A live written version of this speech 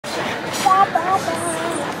Yeah.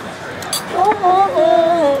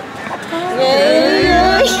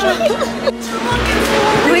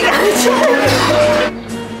 We gotta try.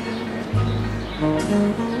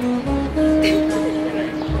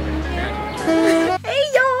 Hey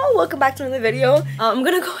y'all, welcome back to another video. I'm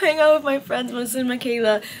gonna go hang out with my friends, Melissa and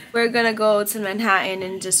Michaela. We're gonna go to Manhattan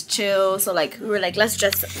and just chill. So like we were like, let's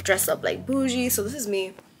dress up like bougie. So this is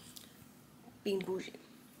me being bougie.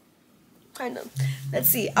 Kind of. Let's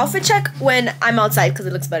see. Outfit check when I'm outside because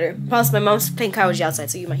it looks better. Plus my mom's playing karaoke outside,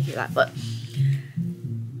 so you might hear that. But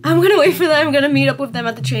I'm gonna wait for them. I'm gonna meet up with them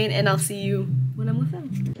at the train, and I'll see you when I'm with them.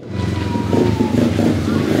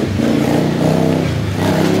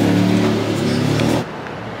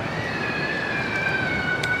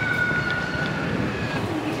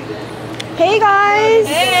 Hey guys!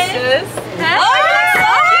 Hey! Hey. Oh, you look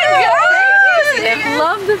so cute!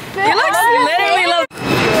 Love the fit. You look literally love.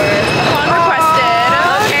 Upon requested.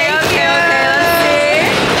 Okay, let's see.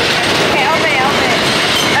 Okay, help me. Oh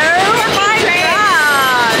my gosh!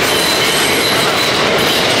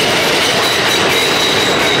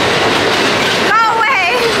 No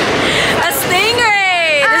way! A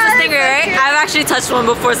stingray! This is a stingray, right? I've actually touched one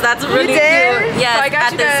before, so that's really cute. Yes, so I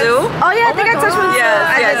got at the zoo. Oh yeah, I think I touched one too. Yes,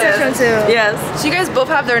 I did touch one too. Yes. So you guys both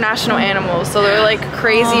have their national animals, so they're like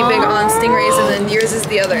crazy big on stingrays, and then yours is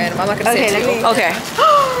the other animal. I'm not gonna say it too. Okay.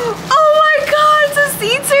 Oh my god, it's a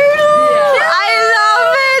sea turtle! Yeah. I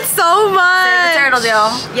love it so much! Save the turtles,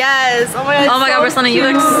 y'all. Yes. Oh my god. Oh my god, Rosanna, you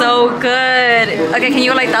look so good. Okay, can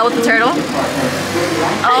you like that with the turtle?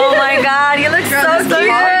 Oh my god, you look so cute.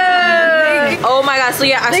 Oh my god, so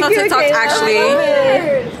yeah, I saw TikTok actually.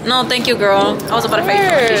 No, thank you, girl. I was about to fight for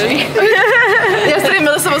you. Yesterday,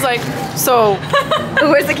 Melissa was like, "So,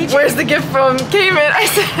 where's the keychain? Where's the gift from Cayman?" I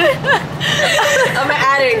said, "I'm an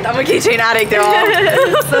addict. I'm a keychain addict, y'all."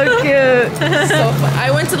 So cute. So fun. I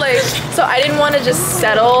went to so I didn't want to just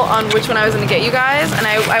settle on which one I was gonna get you guys, and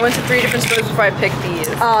I went to 3 different stores before I picked these.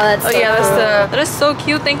 Oh, that's so cool. That is so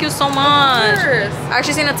cute. Thank you so much. I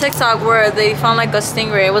actually seen a TikTok where they found like a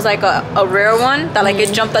stingray. It was like a rare one that like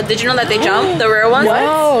it jumped. Did you know that they jump? The rare ones?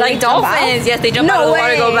 What? Like dolphins. Yes, they jump out of the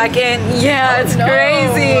water, go back in. Yeah, it's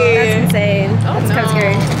crazy. That's insane. That's kind of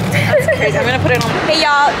scary. That's crazy. I'm gonna put it on. Hey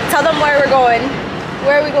y'all, tell them where we're going.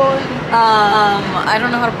 Where are we going? I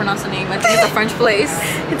don't know how to pronounce the name. I think it's a French place.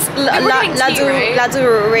 It's Laudree.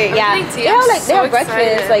 Yeah. They have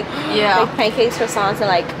breakfast, like pancakes, croissants, and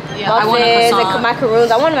like muffins, and macaroons.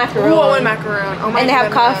 I want a macaroon. Ooh, I want a macaroon. Oh my and they have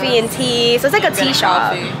coffee and tea, so it's like a tea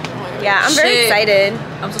shop. Yeah, I'm very excited.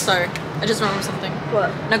 I'm so sorry. I just remembered something. What?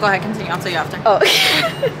 No, go ahead, continue. I'll tell you after. Oh.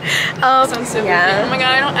 Sounds so yeah. Oh my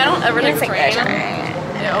god, I don't ever take a train. Do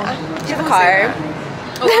you have a car?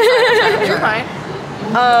 Oh, I'm sorry. You're fine.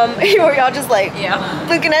 Y'all just like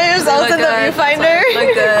looking at yourselves in the viewfinder.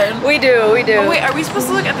 Look good. We do. Oh, wait, are we supposed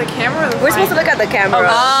to look at the camera? Or the we're supposed to look at the camera.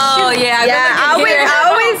 Oh yeah. I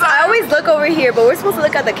always look over here, but we're supposed to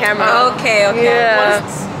look at the camera. Okay. Yeah.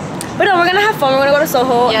 But no, we're gonna have fun. We're gonna go to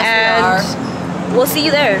SOHO, and we'll see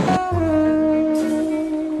you there.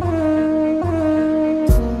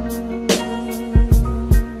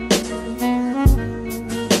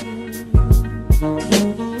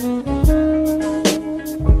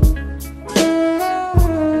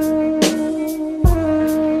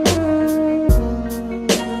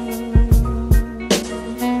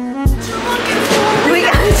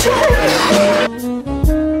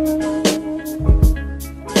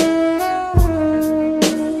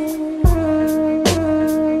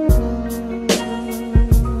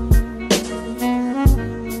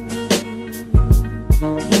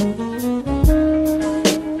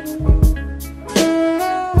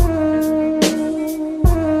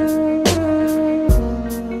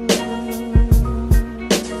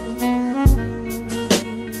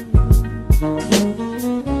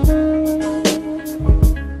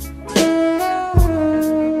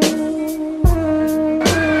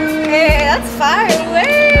 That's far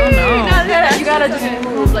away. Oh no. You gotta just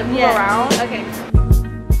move around. Okay.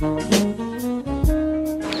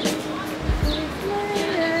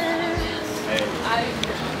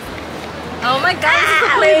 Oh my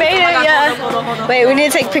god, we made it, yeah. Hold on. Wait, we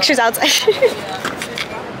need to take pictures outside.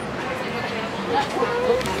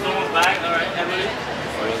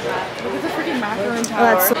 Look at the freaking macaroon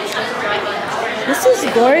tower. This is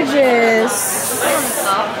gorgeous.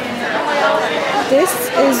 This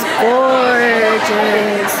is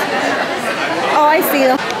gorgeous. Oh, I see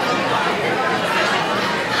them.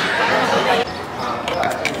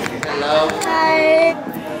 Hello. Hi.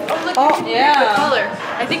 Oh, yeah. The color.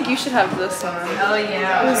 I think you should have this one. Oh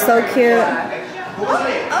yeah. It's so cute. Oh,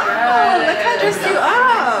 look how dressed you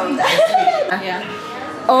up. Yeah.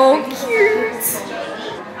 Oh, cute.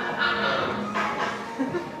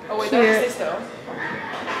 Oh wait, that was still.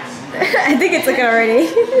 I think it took it already.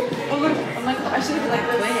 Oh look, I'm like, I should have like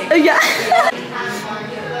quick. Oh, yeah.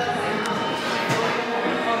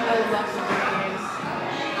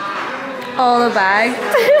 Oh, the bag.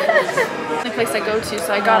 The place I go to,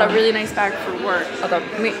 so I got a really nice bag for work. Although,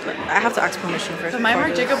 I have to ask permission first. But my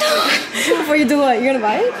Marc Jacobs. Before you do what? You're gonna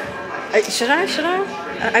buy it? Should I?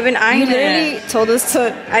 I've been eyeing You literally told us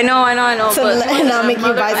to. I know. To not make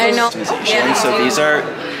you buy. I know. Yeah, so these are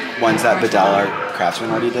ones that Vidal, our craftsman,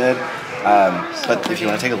 already did. But if you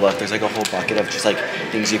want to take a look, there's like a whole bucket of just like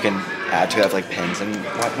things you can add to it, have like pins and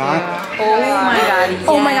whatnot. Oh my god. Yes.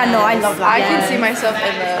 Oh my god, no, I love that. I can see myself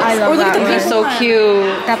in this. I love Or look that at the one. pink So one.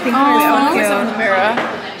 cute. That pink one is I so want myself in the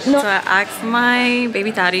cute. mirror. So I asked my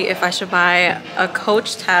baby daddy if I should buy a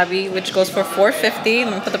Coach tabby, which goes for $4.50.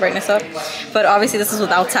 Let me put the brightness up. But obviously this is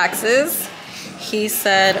without taxes. He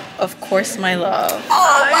said, "Of course, my love."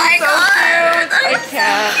 Oh my god! I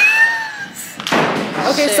can't.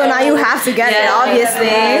 Okay, so now you have to get it, obviously.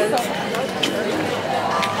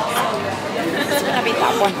 It's gonna be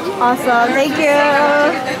that one. Awesome, thank you.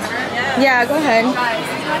 Yeah, go ahead.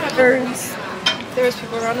 Birds. If there was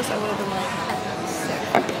people around us, I would have been like,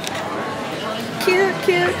 Cute,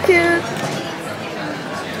 cute, cute.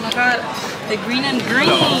 Oh my god, the green and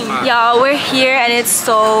green. Y'all, we're here and it's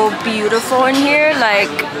so beautiful in here. Like,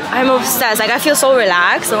 I'm obsessed. Like, I feel so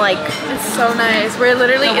relaxed and like, it's so nice. We're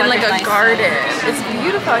literally in like a nice. garden. It's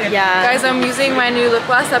beautiful. Yeah. Guys, I'm using my new lip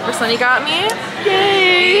gloss that Sunny got me.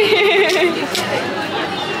 yay!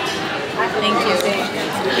 Thank you.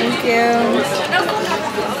 Thank you.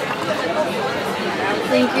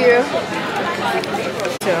 Thank you.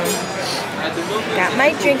 So, got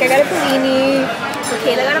my drink. I got a Bellini.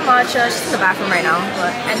 Michaela got a matcha. She's in the bathroom right now.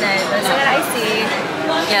 And then Melissa got iced tea.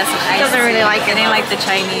 Yes, I Doesn't really like it. They like the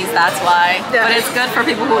Chinese, that's why. Yeah. But it's good for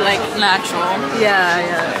people who like natural. Yeah.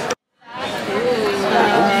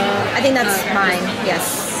 I think that's mine.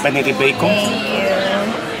 Yes. Benedict bacon. Thank you.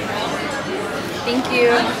 Thank you.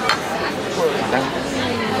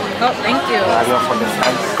 Oh, thank you. For the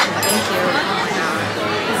fries. Thank you.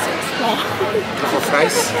 For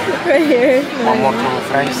fries. Right here. One more truffle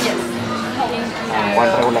fries. And one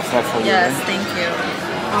regular fry for Yes, thank you.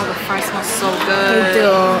 Oh, the fries smell so They good. do.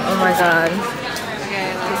 Oh my god. Okay,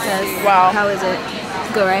 It says, Wow. how is it?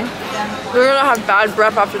 Good, right? We're gonna have bad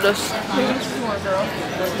breath after this.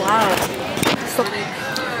 Wow. So,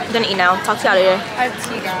 I'm gonna eat now. Talk to y'all later. I have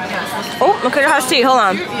tea, guys. Oh, Michaela has tea. Hold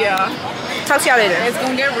on. Yeah. Talk to y'all later. It's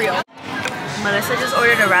gonna get real. Melissa just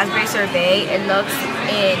ordered a raspberry sorbet. It looks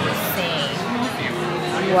insane.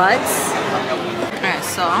 What? Alright,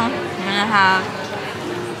 so I'm gonna have.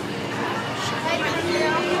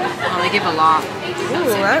 Oh, they give a lot. Ooh,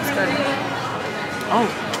 that's good. Oh.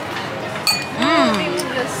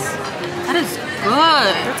 That is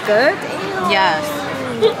good. That's good? Yes.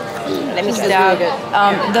 Let me Dab.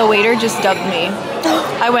 The waiter just dubbed me.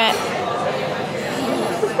 I went,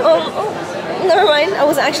 Oh, never mind. I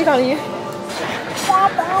wasn't actually calling you.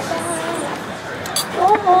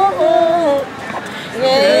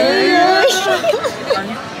 Yay!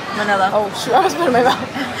 Manila. oh shoot, I was putting my mouth.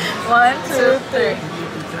 1, 2, 3.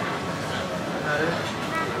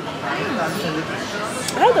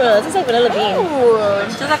 I don't know. This is like vanilla bean. Ooh.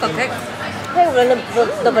 Just like a cake. It's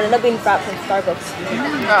like the vanilla bean frap from Starbucks.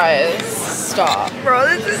 Guys, stop. Bro,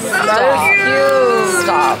 this is so Stop.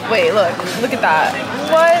 Stop. Wait, look at that.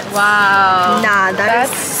 What? Wow. Nah,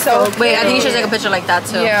 That's so cute. Wait, I think you should take a picture like that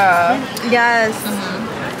too. Yeah. Yes.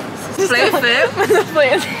 Play fit.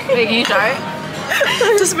 Please. Wait, can you try it?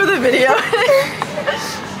 Just for the video.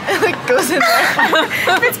 It like goes in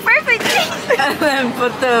there. It's perfect. And then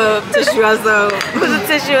put the tissue as the. Put the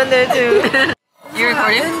tissue in there too. You're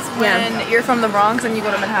recording? When you're from the Bronx and you go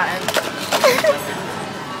to Manhattan.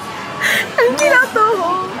 Get out the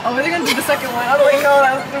hole. Oh, are they gonna do the second one? I was like, no,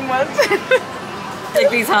 that was too much. Like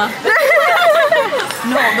these, huh?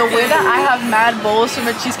 No, the way that I have mad bowls from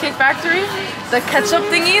the Cheesecake Factory, the ketchup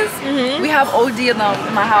thingies, we have OD in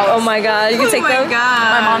my house. Oh my god, you can take them? God.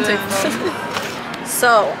 My mom takes them.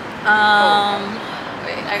 So,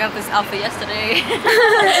 wait, I got this outfit yesterday.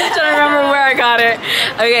 I'm trying to remember where I got it.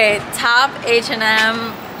 Okay, top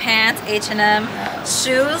H&M, pants H&M,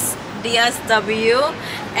 shoes DSW,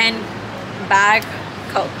 and bag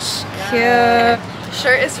Coach. Cute.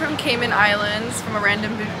 Shirt is from Cayman Islands, from a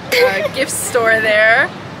random gift store there.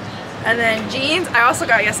 And then jeans, I also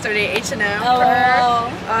got yesterday H&M for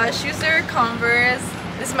her. Shoes are Converse.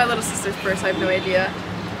 This is my little sister's purse, I have no idea.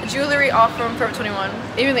 Jewelry all from Forever 21.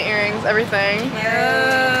 Even the earrings, everything.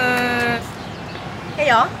 Hey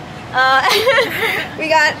y'all. We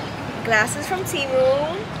got glasses from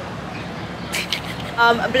Temu,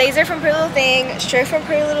 a blazer from Pretty Little Thing, shirt from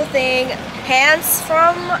Pretty Little Thing, pants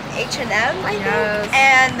from H&M, I think,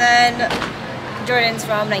 and then Jordans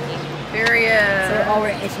from Nike. Period. So we're all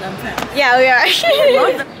wearing H&M pants. Yeah, we are.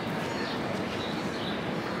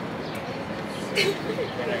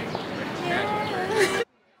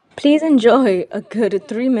 Please enjoy a good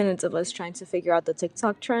 3 minutes of us trying to figure out the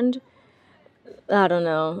TikTok trend. I don't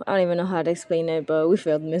know. I don't even know how to explain it, but we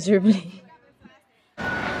failed miserably.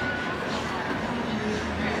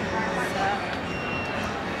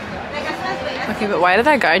 Okay, but why did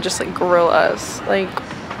that guy just like grill us? Like,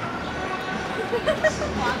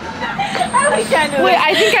 wait,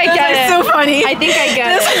 I think I get it. So funny. I think I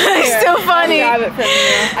get it. This is so funny. I'll grab it from you.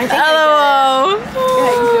 I think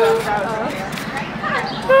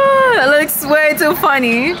That looks way too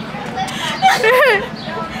funny.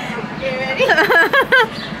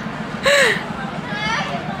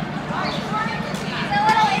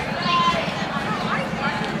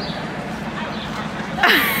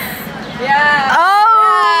 Yeah. Oh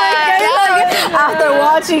my God. After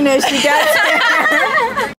watching this, she gets it.